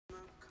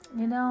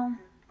You know,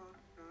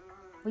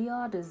 we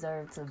all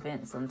deserve to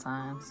vent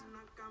sometimes.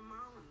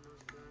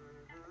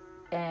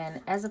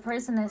 And as a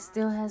person that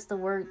still has to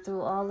work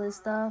through all this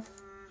stuff,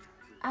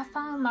 I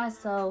find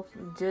myself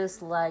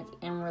just like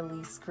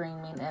inwardly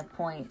screaming at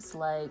points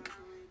like,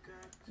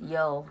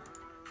 yo,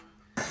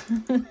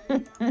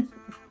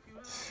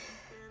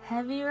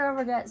 have you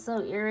ever got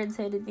so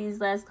irritated these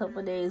last couple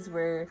of days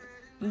where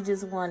you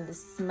just wanted to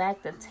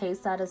smack the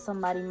taste out of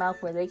somebody's mouth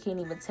where they can't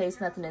even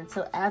taste nothing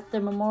until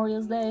after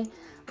Memorial Day?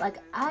 Like,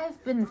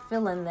 I've been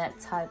feeling that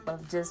type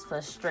of just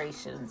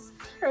frustrations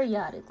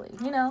periodically,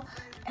 and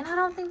I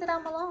don't think that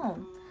I'm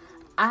alone.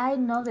 I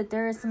know that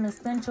there are some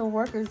essential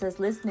workers that's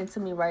listening to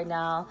me right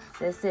now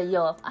that said,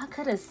 yo, if I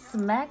could have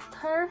smacked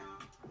her,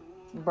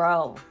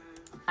 bro,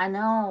 I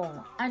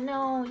know,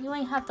 you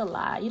ain't have to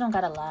lie. You don't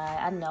gotta lie.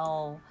 I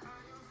know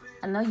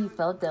you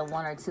felt that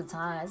one or two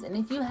times. And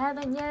if you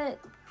haven't yet,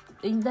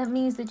 that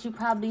means that you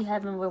probably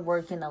haven't been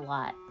working a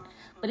lot.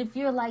 But if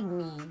you're like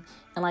me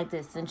and like the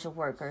essential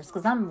workers,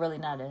 because I'm really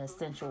not an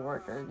essential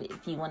worker,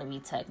 if you want to be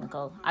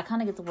technical, I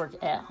kind of get to work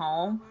at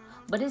home,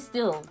 but it's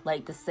still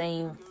like the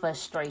same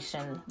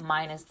frustration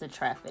minus the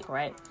traffic,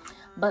 right?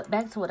 But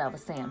back to what I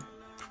was saying.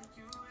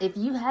 If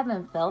you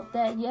haven't felt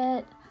that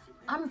yet,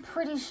 I'm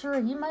pretty sure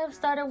you might have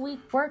started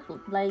work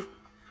like,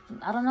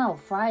 I don't know,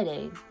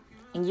 Friday.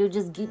 And you're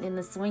just getting in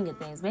the swing of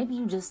things. Maybe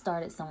you just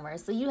started somewhere,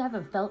 so you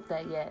haven't felt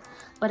that yet.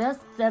 But us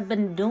that have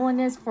been doing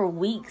this for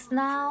weeks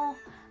now,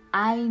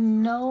 I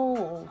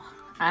know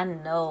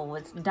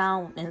what's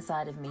down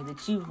inside of me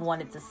that you've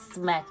wanted to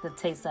smack the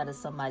taste out of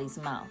somebody's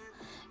mouth.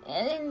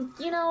 And,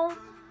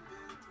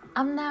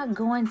 I'm not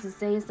going to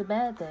say it's a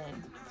bad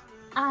thing.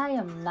 I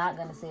am not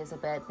going to say it's a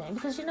bad thing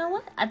because you know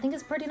what? I think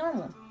it's pretty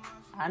normal.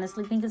 I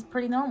honestly think it's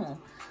pretty normal.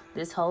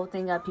 This whole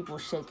thing got people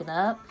shaking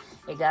up.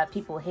 It got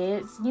people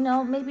heads,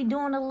 maybe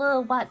doing a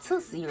little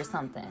Watusi or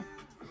something.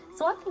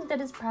 So I think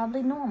that it's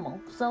probably normal.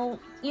 So,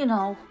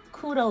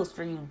 kudos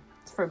for you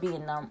for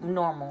being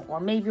normal. Or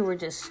maybe we're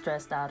just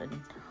stressed out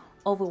and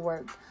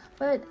overworked.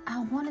 But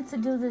I wanted to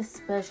do this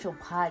special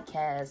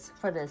podcast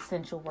for the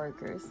essential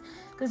workers.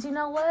 Because you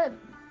know what?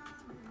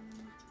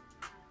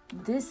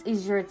 This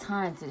is your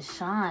time to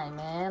shine,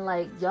 man.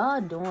 Like,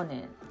 y'all doing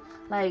it.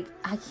 Like,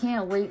 I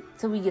can't wait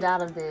till we get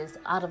out of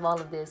all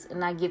of this,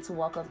 and I get to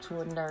walk up to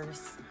a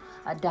nurse,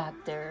 a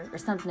doctor, or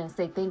something and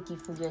say thank you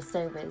for your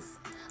service.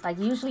 Like,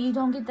 usually you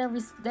don't get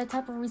that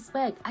type of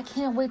respect. I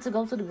can't wait to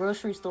go to the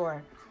grocery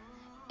store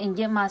and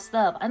get my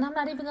stuff. And I'm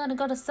not even going to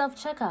go to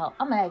self-checkout.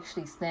 I'm going to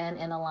actually stand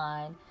in a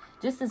line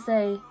just to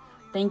say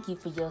thank you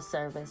for your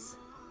service.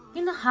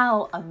 You know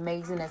how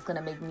amazing that's going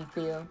to make me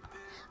feel?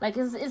 Like,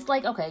 it's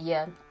like, okay,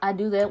 yeah, I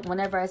do that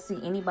whenever I see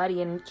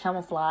anybody in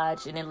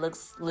camouflage and it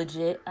looks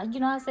legit.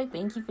 I say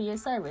thank you for your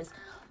service.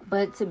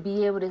 But to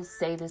be able to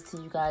say this to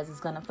you guys is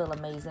going to feel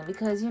amazing.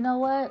 Because you know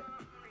what?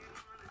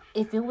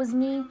 If it was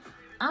me,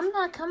 I'm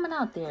not coming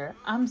out there.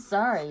 I'm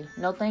sorry.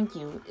 No, thank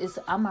you.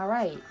 I'm all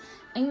right.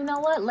 And you know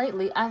what?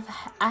 Lately, I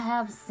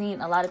have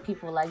seen a lot of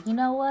people like, you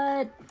know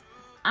what?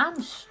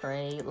 I'm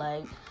straight.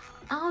 Like,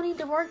 I don't need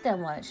to work that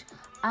much.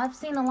 I've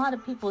seen a lot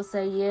of people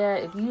say, yeah,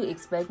 if you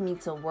expect me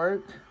to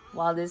work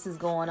while this is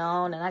going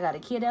on and I got a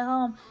kid at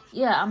home,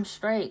 yeah, I'm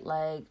straight.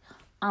 Like,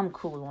 I'm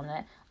cool on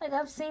that. Like,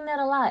 I've seen that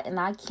a lot, and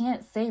I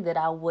can't say that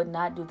I would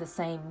not do the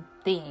same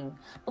thing.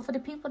 But for the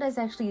people that's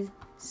actually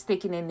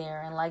sticking in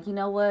there and like, you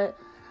know what,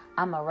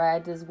 I'm going to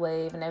ride this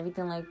wave and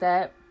everything like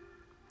that,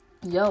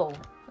 yo,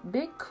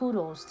 big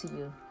kudos to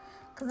you.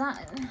 Because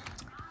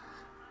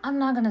I'm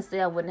not going to say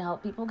I wouldn't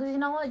help people because you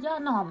know what, y'all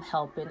know I'm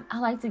helping. I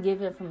like to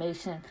give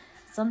information.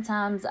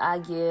 Sometimes I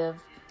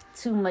give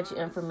too much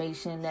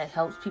information that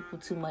helps people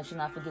too much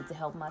and I forget to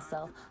help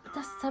myself. But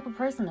that's the type of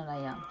person that I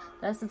am.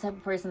 That's the type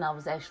of person I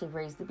was actually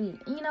raised to be.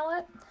 And you know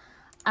what?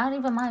 I don't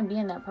even mind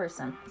being that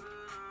person.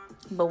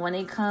 But when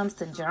it comes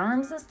to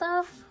germs and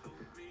stuff,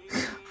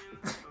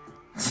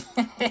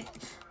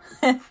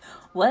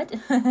 what?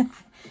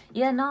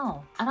 Yeah,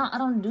 no, I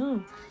don't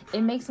do.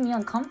 It makes me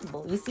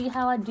uncomfortable. You see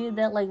how I did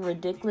that like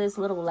ridiculous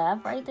little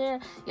laugh right there?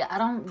 Yeah, I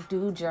don't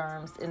do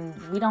germs and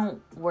we don't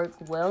work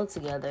well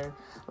together.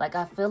 Like,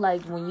 I feel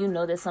like when you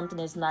know that something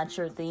is not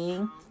your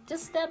thing,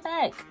 just step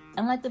back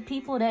and let the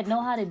people that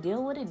know how to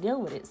deal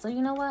with it. So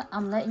you know what?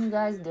 I'm letting you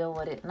guys deal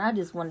with it. And I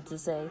just wanted to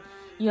say,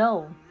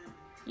 yo,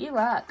 you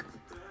rock.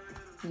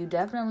 You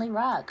definitely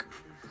rock.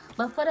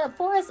 But for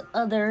us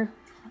other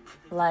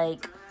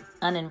like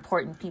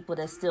unimportant people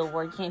that's still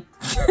working,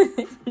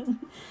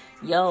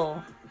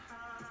 yo,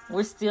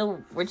 we're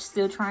still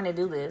trying to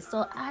do this.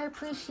 So I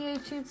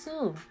appreciate you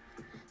too.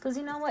 Because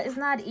you know what? It's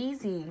not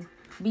easy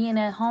being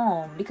at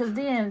home. Because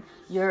then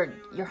your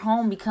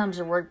home becomes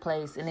your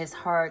workplace. And it's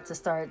hard to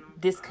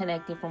start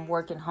disconnecting from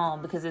work and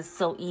home. Because it's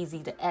so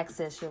easy to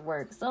access your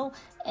work. So,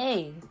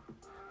 hey,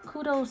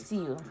 kudos to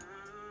you.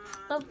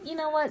 But you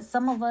know what?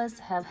 Some of us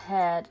have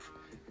had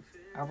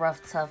a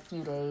rough, tough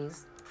few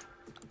days.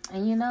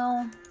 And you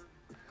know,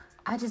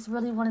 I just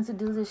really wanted to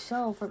do this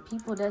show for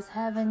people that's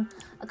having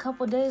a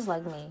couple days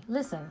like me.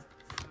 Listen,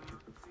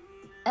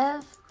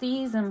 F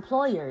these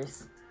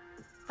employers.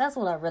 That's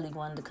what I really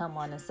wanted to come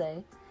on and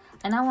say.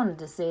 And I wanted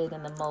to say it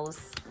in the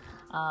most,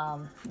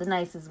 the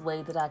nicest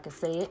way that I could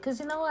say it. Because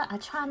you know what? I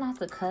try not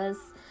to cuss.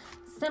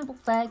 Simple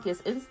fact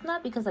is, it's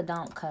not because I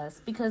don't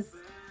cuss. Because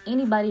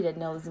anybody that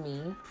knows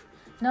me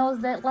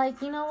knows that,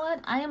 like, you know what?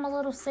 I am a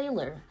little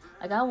sailor.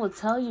 Like, I will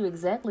tell you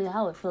exactly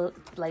how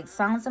it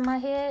sounds in my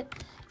head.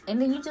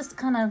 And then you just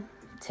kind of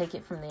take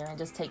it from there and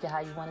just take it how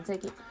you want to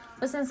take it.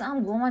 But since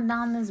I'm going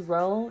down this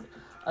road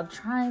of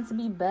trying to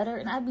be better,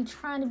 and I be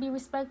trying to be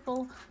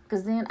respectful,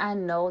 because then I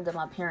know that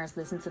my parents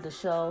listen to the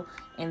show,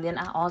 and then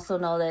I also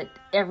know that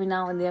every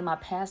now and then my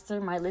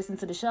pastor might listen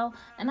to the show,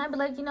 and I'd be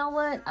like, you know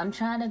what, I'm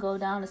trying to go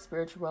down the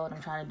spiritual road,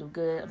 I'm trying to do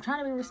good, I'm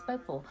trying to be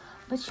respectful.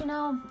 But you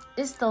know,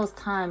 it's those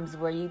times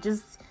where you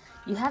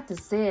have to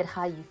say it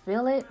how you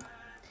feel it,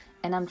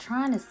 and I'm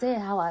trying to say it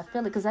how I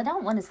feel it, because I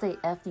don't want to say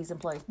F these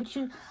employees, but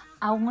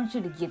I want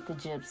you to get the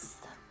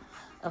gist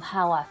of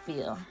how I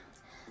feel.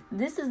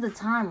 This is the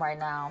time right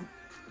now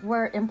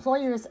where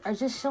employers are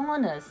just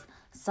showing us,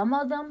 some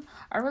of them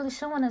are really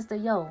showing us that,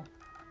 yo,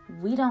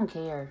 we don't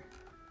care.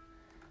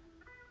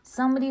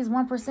 Some of these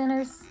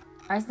 1%ers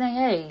are saying,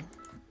 hey,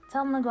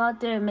 tell them to go out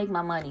there and make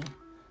my money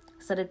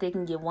so that they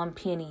can get 1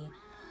 penny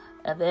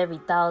of every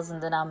 1,000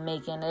 that I'm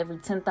making, every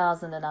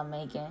 10,000 that I'm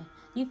making.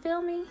 You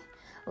feel me?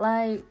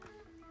 Like,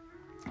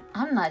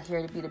 I'm not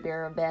here to be the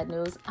bearer of bad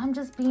news. I'm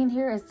just being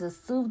here as the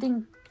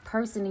soothing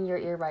person in your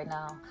ear right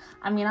now.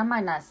 I mean, I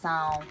might not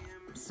sound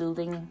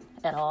soothing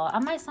at all. I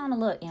might sound a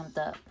little amped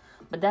up,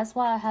 but that's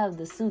why I have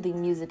the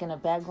soothing music in the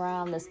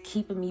background that's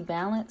keeping me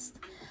balanced.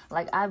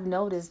 Like, I've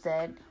noticed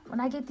that when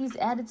I get these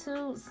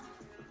attitudes,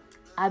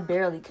 I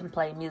barely can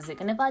play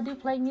music. And if I do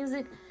play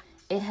music,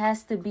 it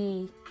has to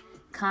be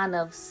kind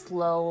of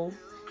slow,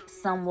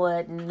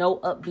 somewhat no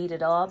upbeat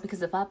at all.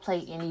 Because if I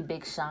play any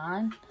Big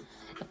Sean,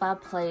 if I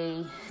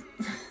play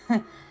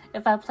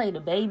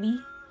the Baby,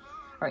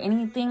 or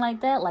anything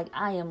like that, like,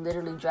 I am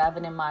literally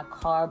driving in my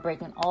car,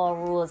 breaking all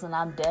rules, and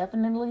I'm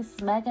definitely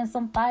smacking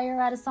some fire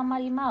out of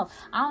somebody's mouth.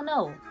 I don't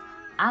know.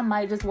 I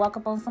might just walk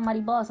up on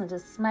somebody's boss and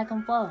just smack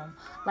them for them.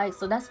 Like,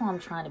 so that's why I'm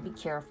trying to be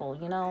careful,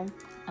 you know?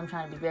 I'm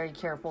trying to be very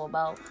careful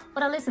about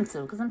what I listen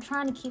to, because I'm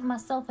trying to keep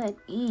myself at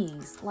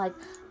ease. Like,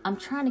 I'm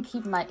trying to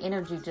keep my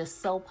energy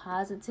just so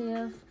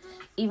positive,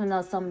 even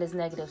though some of this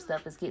negative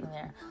stuff is getting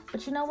there.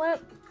 But you know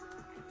what?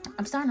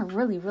 I'm starting to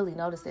really, really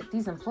notice that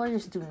these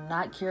employers do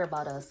not care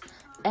about us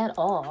at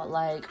all.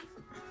 Like,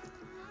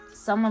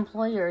 some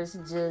employers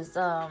just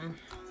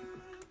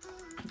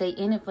they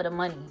in it for the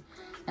money,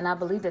 and I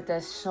believe that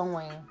that's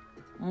showing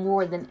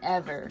more than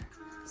ever.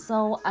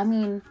 So I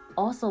mean,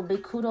 also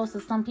big kudos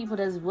to some people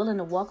that's willing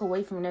to walk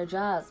away from their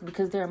jobs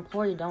because their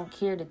employer don't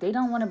care, that they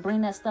don't want to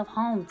bring that stuff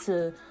home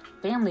to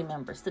family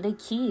members, to their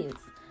kids.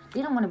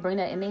 They don't want to bring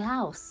that in their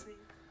house.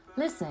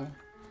 Listen,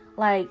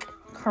 like,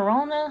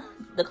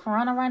 the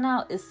corona right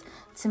now is,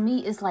 to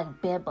me, it's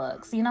like bed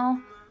bugs, you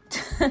know?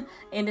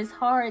 And it's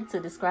hard to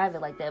describe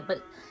it like that,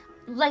 but,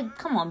 like,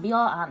 come on, be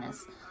all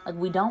honest. Like,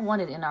 we don't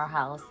want it in our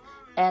house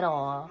at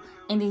all,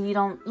 and then you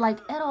don't, like,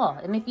 at all.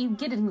 And if you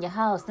get it in your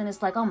house, then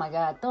it's like, oh my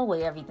God, throw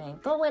away everything,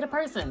 throw away the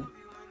person.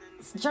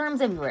 It's germs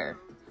everywhere,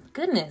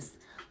 goodness.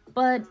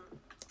 But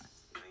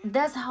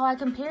that's how I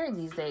compare it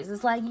these days.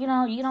 It's like, you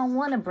know, you don't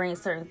want to bring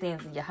certain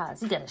things in your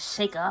house. You gotta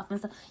shake off and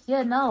stuff.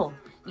 Yeah, no,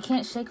 you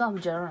can't shake off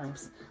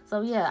germs.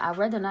 So yeah, I'd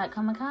rather not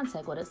come in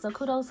contact with it. So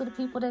kudos to the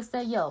people that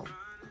say, yo,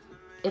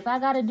 if I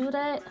gotta do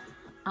that,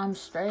 I'm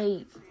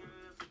straight.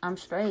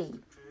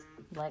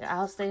 Like,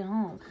 I'll stay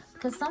home.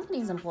 Because some of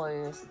these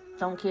employers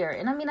don't care.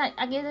 And I mean,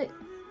 I get it.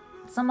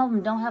 Some of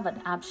them don't have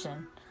an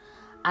option.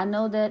 I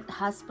know that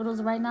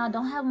hospitals right now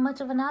don't have much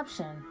of an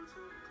option.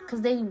 Because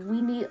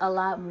we need a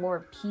lot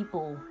more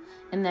people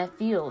in that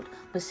field.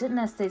 But shouldn't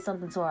that say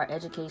something to our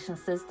education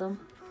system?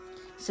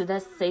 Should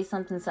that say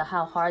something to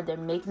how hard they're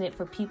making it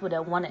for people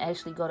that want to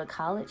actually go to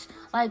college?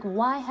 Like,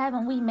 why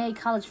haven't we made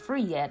college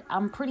free yet?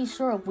 I'm pretty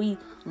sure if we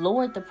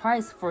lowered the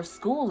price for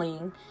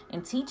schooling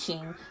and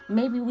teaching,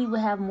 maybe we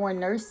would have more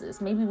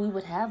nurses. Maybe we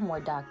would have more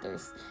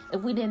doctors.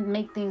 If we didn't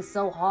make things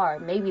so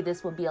hard, maybe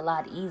this would be a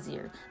lot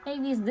easier.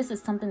 Maybe this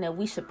is something that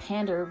we should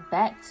pander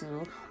back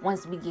to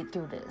once we get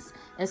through this.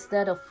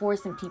 Instead of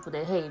forcing people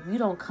that, hey, if you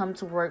don't come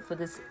to work for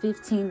this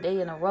 15th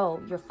day in a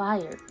row, you're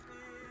fired.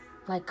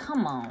 Like,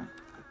 come on.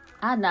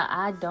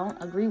 I don't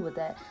agree with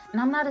that.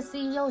 And I'm not a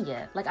CEO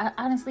yet. Like, I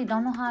honestly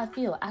don't know how I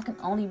feel. I can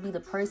only be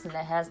the person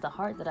that has the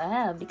heart that I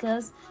have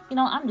because, you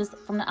know, I'm just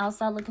from the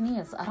outside looking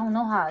in. So I don't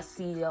know how a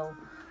CEO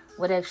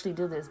would actually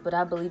do this. But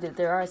I believe that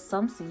there are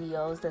some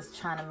CEOs that's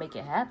trying to make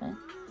it happen.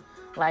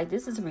 Like,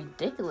 this is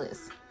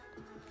ridiculous.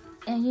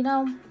 And, you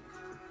know,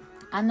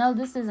 I know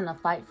this isn't a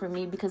fight for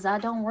me because I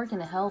don't work in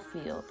the health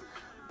field.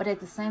 But at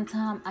the same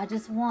time, I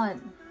just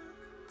want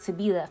to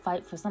be that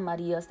fight for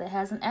somebody else that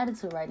has an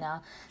attitude right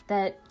now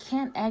that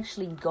can't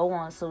actually go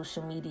on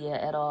social media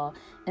at all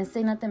and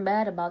say nothing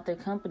bad about their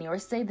company or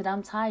say that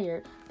I'm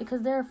tired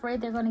because they're afraid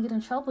they're going to get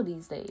in trouble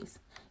these days.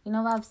 You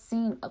know, I've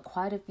seen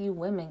quite a few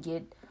women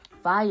get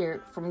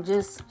fired from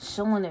just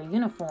showing their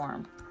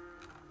uniform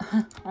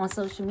on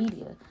social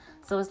media.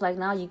 So it's like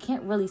now you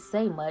can't really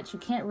say much. You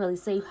can't really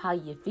say how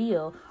you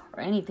feel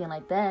or anything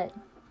like that.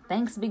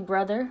 Thanks, big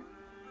brother.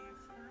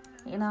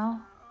 You know?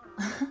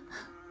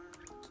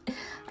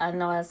 I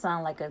know I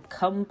sound like a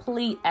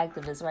complete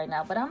activist right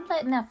now, but I'm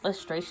letting that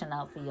frustration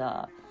out for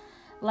y'all.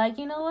 Like,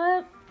 you know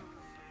what?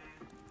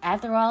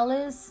 After all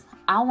this,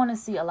 I want to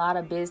see a lot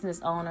of business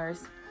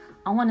owners.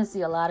 I want to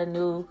see a lot of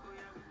new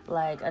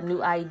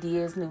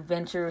ideas, new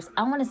ventures.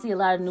 I want to see a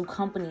lot of new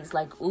companies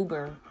like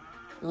Uber,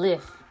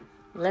 Lyft.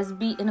 Let's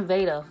be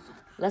innovative.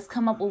 Let's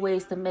come up with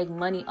ways to make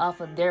money off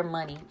of their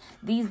money.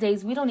 These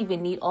days, we don't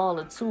even need all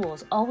the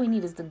tools. All we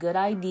need is the good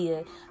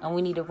idea, and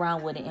we need to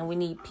run with it, and we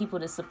need people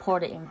to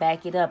support it and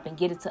back it up and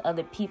get it to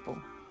other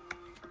people.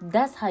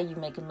 That's how you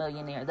make a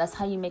millionaire. That's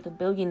how you make a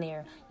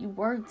billionaire. You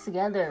work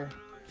together.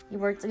 You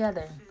work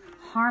together.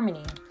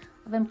 Harmony.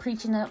 I've been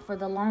preaching that for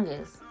the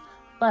longest.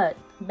 But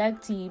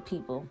back to you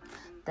people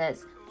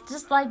that's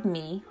just like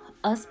me,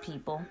 us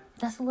people,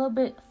 that's a little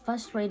bit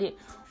frustrated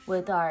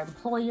with our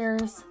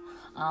employers,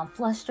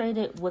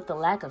 frustrated with the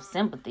lack of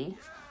sympathy,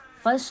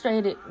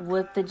 frustrated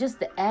with just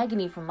the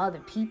agony from other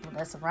people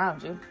that's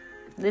around you.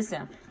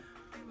 Listen,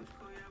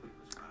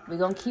 we're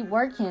going to keep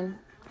working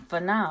for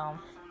now.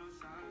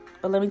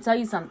 But let me tell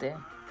you something.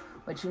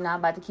 What you're not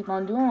about to keep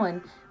on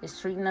doing is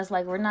treating us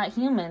like we're not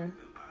human.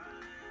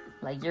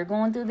 Like you're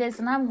going through this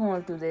and I'm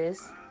going through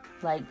this.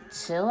 Like,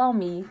 chill on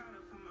me.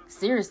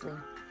 Seriously,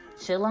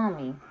 chill on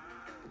me.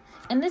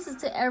 And this is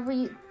to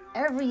every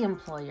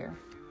employer.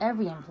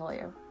 Every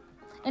employer.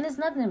 And it's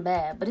nothing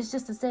bad, but it's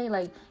just to say,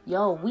 like,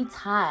 yo, we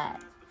tired.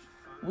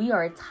 We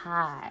are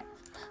tired.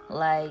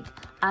 Like,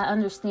 I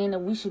understand that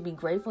we should be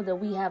grateful that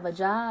we have a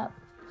job,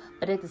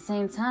 but at the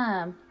same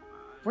time,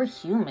 we're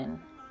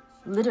human.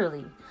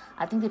 Literally.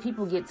 I think that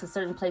people get to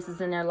certain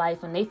places in their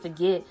life and they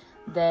forget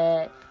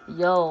that,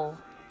 yo,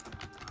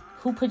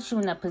 who put you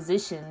in that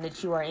position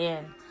that you are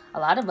in? A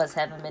lot of us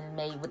haven't been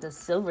made with a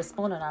silver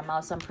spoon in our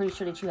mouth, so I'm pretty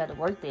sure that you had to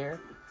work there.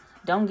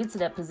 Don't get to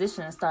that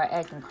position and start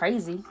acting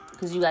crazy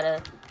because you got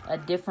a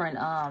different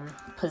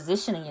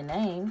position in your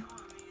name.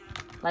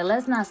 Like,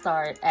 let's not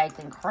start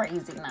acting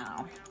crazy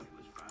now.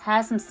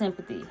 Have some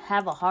sympathy.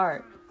 Have a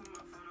heart.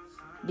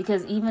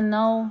 Because even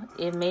though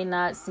it may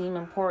not seem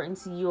important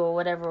to you or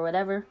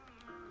whatever,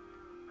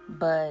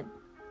 but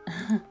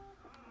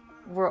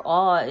we're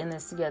all in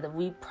this together.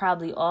 We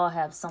probably all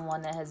have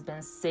someone that has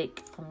been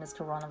sick from this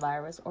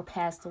coronavirus or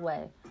passed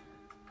away.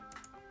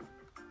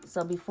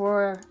 So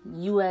before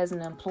you as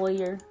an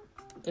employer,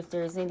 if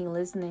there's any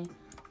listening,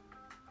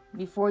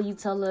 before you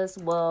tell us,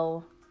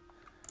 well,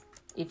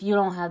 if you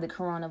don't have the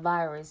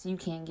coronavirus, you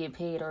can't get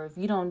paid. Or if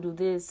you don't do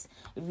this,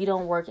 if you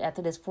don't work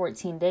after this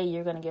 14th day,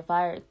 you're going to get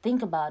fired.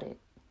 Think about it.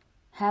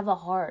 Have a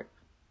heart.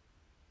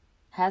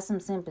 Have some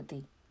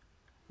sympathy.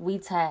 We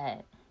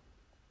tired.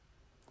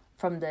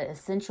 From the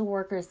essential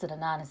workers to the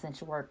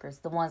non-essential workers,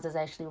 the ones that's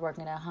actually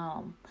working at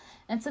home,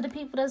 and to the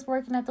people that's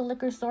working at the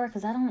liquor store,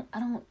 because I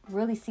don't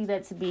really see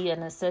that to be a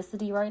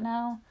necessity right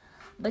now.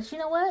 But you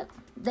know what?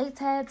 They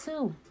tired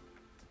too.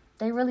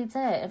 They really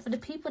tired. And for the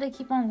people that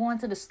keep on going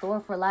to the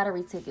store for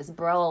lottery tickets,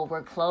 bro,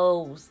 we're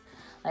closed.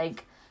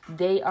 Like,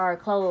 they are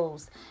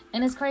closed.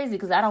 And it's crazy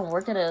because I don't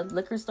work at a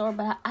liquor store,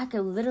 but I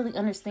could literally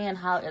understand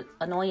how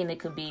annoying it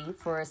could be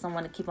for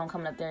someone to keep on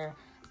coming up there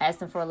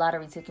asking for a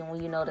lottery ticket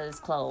when you know that it's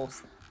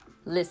closed.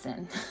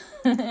 Listen,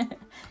 if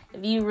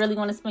you really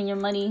want to spend your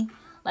money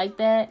like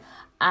that,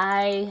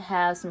 I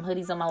have some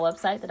hoodies on my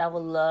website that I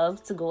would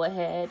love to go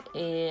ahead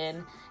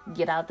and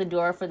get out the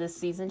door for this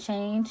season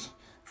change.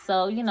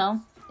 So, you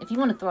know, if you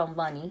want to throw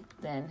money,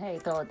 then, hey,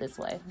 throw it this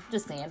way.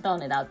 Just saying,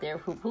 throwing it out there,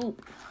 hoop,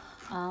 hoop.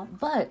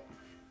 But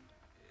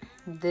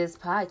this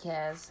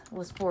podcast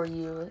was for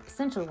you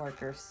essential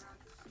workers,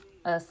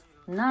 us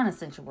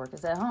non-essential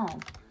workers at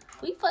home.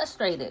 We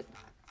frustrated.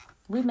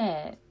 We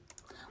mad.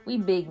 We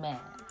big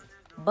mad.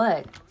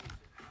 But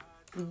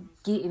we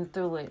getting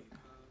through it.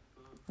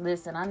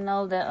 Listen, I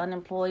know that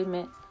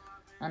unemployment.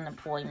 I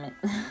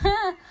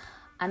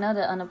know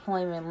that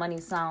unemployment money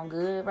sound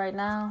good right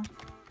now.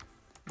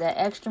 That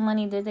extra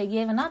money that they're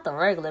giving, not the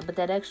regular, but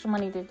that extra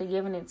money that they're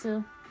giving it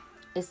to,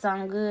 it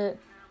sound good.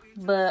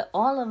 But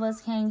all of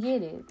us can't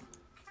get it.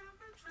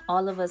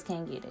 All of us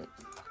can't get it.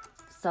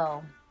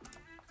 So,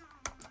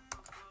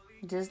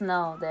 just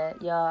know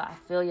that, y'all, I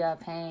feel y'all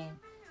pain.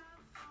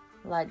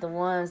 Like the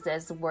ones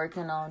that's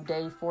working on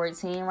day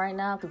 14 right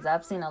now, because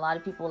I've seen a lot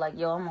of people like,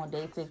 yo, I'm on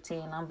day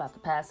 15, I'm about to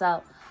pass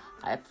out.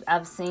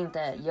 I've seen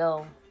that.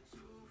 Yo,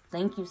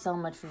 thank you so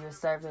much for your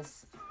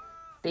service.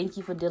 Thank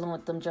you for dealing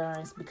with them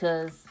germs,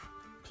 because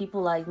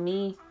people like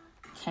me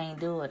can't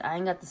do it. I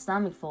ain't got the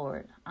stomach for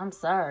it. I'm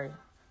sorry.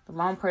 The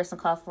wrong person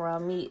cough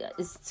around me,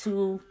 it's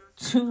two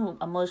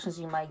emotions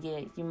you might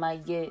get. You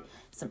might get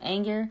some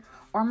anger,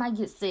 or I might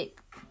get sick.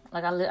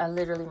 Like I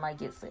literally might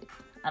get sick.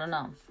 I don't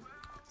know.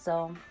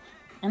 So,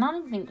 and I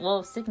don't think,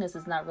 well, sickness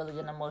is not really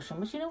an emotion,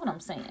 but you know what I'm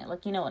saying.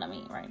 Like, you know what I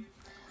mean, right?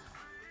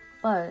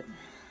 But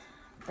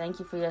thank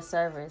you for your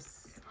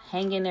service.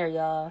 Hang in there,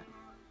 y'all.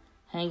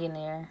 Hang in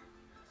there.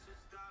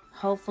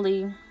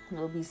 Hopefully,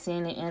 we'll be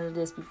seeing the end of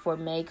this before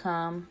May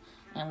come,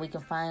 and we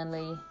can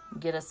finally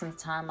get us some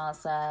time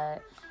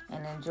outside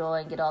and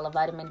enjoy and get all the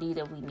vitamin D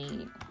that we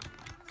need.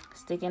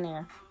 Stick in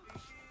there.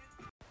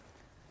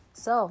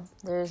 So,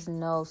 there's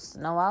no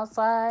snow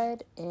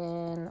outside,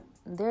 and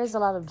there's a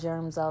lot of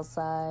germs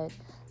outside.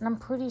 And I'm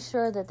pretty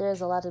sure that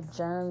there's a lot of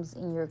germs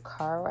in your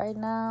car right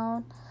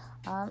now.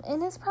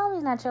 And it's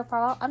probably not your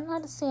fault. I'm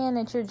not saying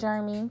that you're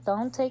germy.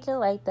 Don't take it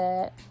like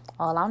that.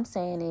 All I'm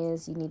saying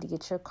is you need to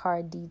get your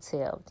car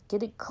detailed.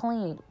 Get it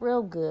cleaned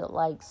real good,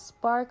 like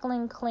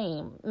sparkling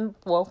clean.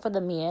 Well, for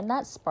the men,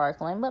 not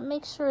sparkling, but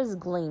make sure it's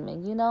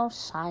gleaming,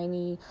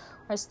 shiny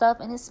or stuff,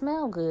 and it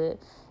smell good.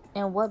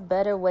 And what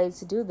better way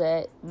to do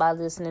that by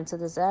listening to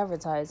this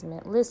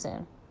advertisement?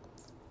 Listen,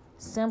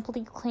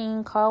 Simply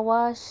Clean Car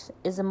Wash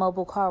is a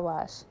mobile car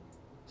wash.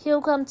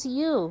 He'll come to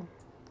you.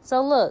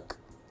 So look,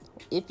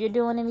 if you're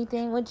doing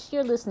anything, which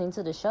you're listening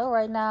to the show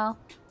right now,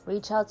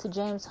 reach out to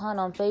James Hunt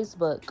on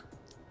Facebook.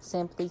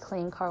 Simply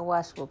Clean Car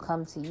Wash will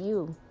come to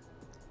you,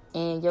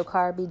 and your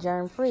car be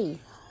germ free.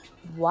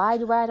 Why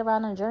ride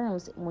around on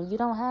germs when you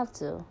don't have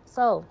to?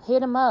 So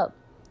hit him up.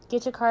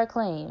 Get your car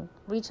clean.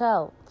 Reach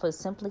out for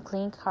Simply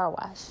Clean Car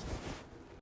Wash.